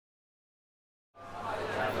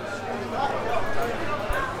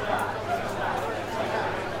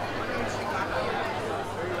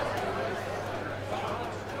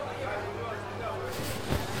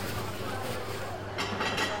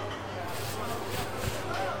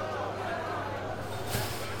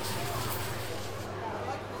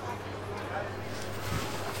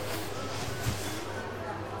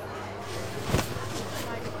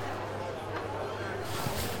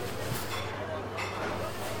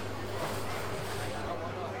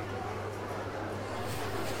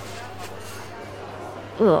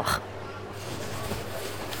Ugh.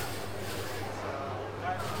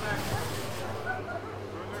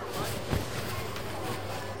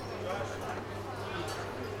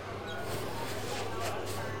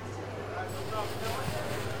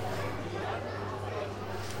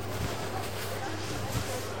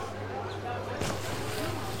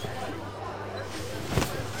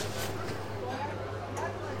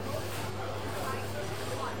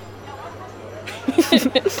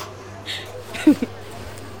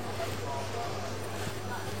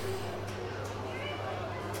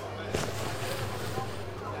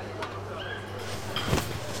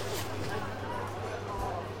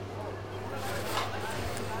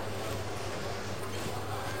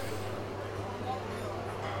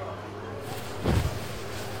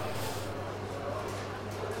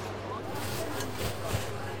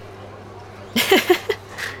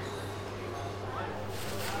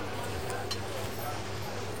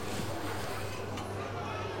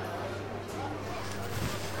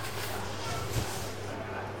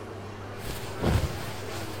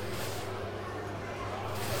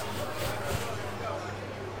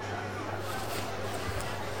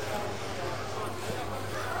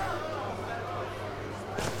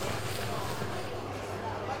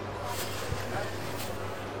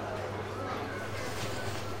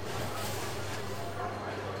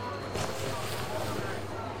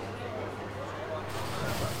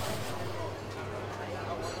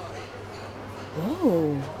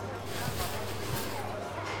 Oh.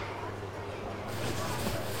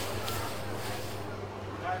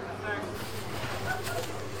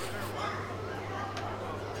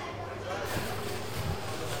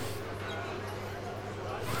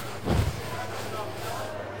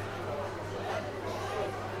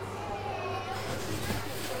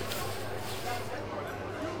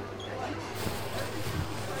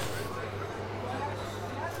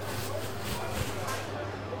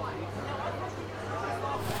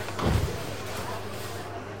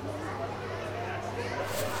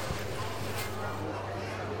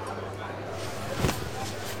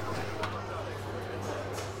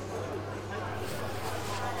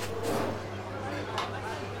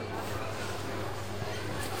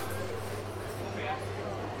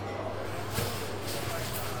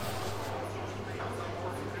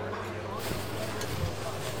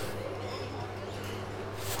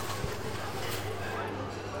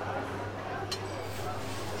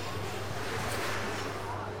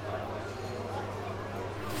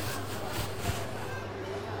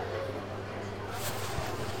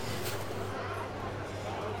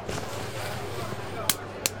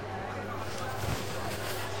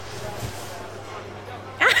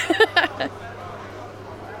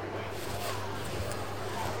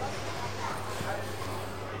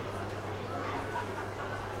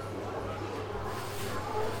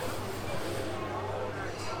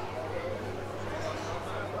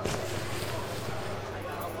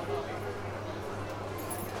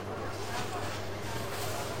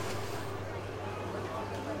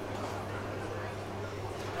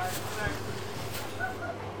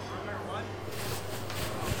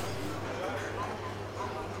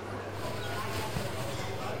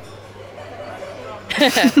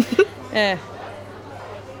 Eh.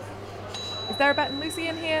 Is there a Bet and Lucy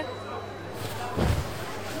in here?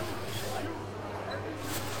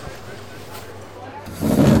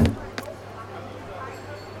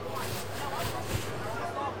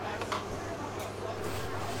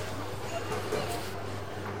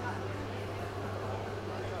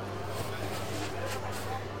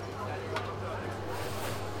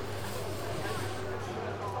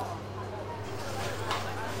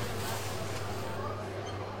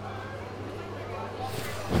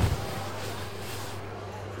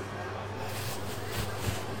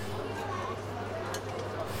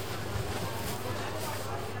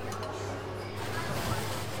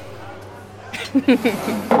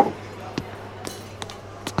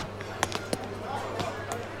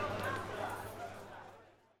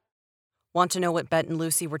 Want to know what Bet and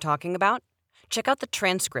Lucy were talking about? Check out the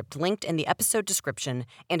transcript linked in the episode description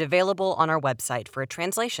and available on our website for a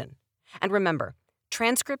translation. And remember,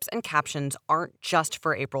 transcripts and captions aren't just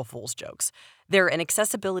for April Fool's jokes. They're an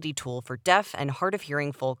accessibility tool for deaf and hard of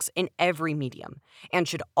hearing folks in every medium and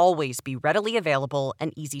should always be readily available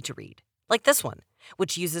and easy to read. Like this one,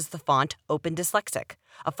 which uses the font Open Dyslexic,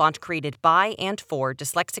 a font created by and for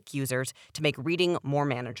dyslexic users to make reading more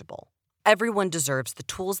manageable. Everyone deserves the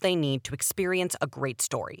tools they need to experience a great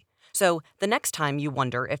story. So the next time you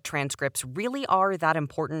wonder if transcripts really are that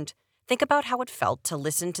important, think about how it felt to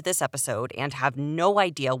listen to this episode and have no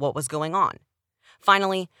idea what was going on.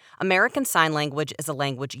 Finally, American Sign Language is a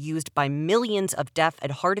language used by millions of deaf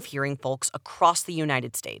and hard of hearing folks across the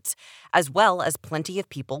United States, as well as plenty of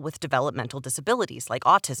people with developmental disabilities like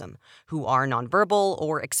autism, who are nonverbal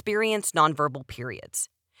or experience nonverbal periods.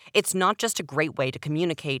 It's not just a great way to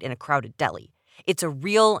communicate in a crowded deli. It's a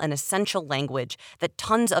real and essential language that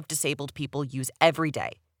tons of disabled people use every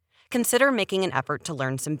day. Consider making an effort to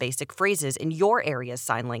learn some basic phrases in your area's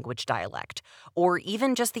sign language dialect, or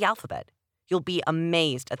even just the alphabet. You'll be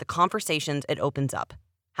amazed at the conversations it opens up.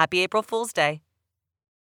 Happy April Fool's Day!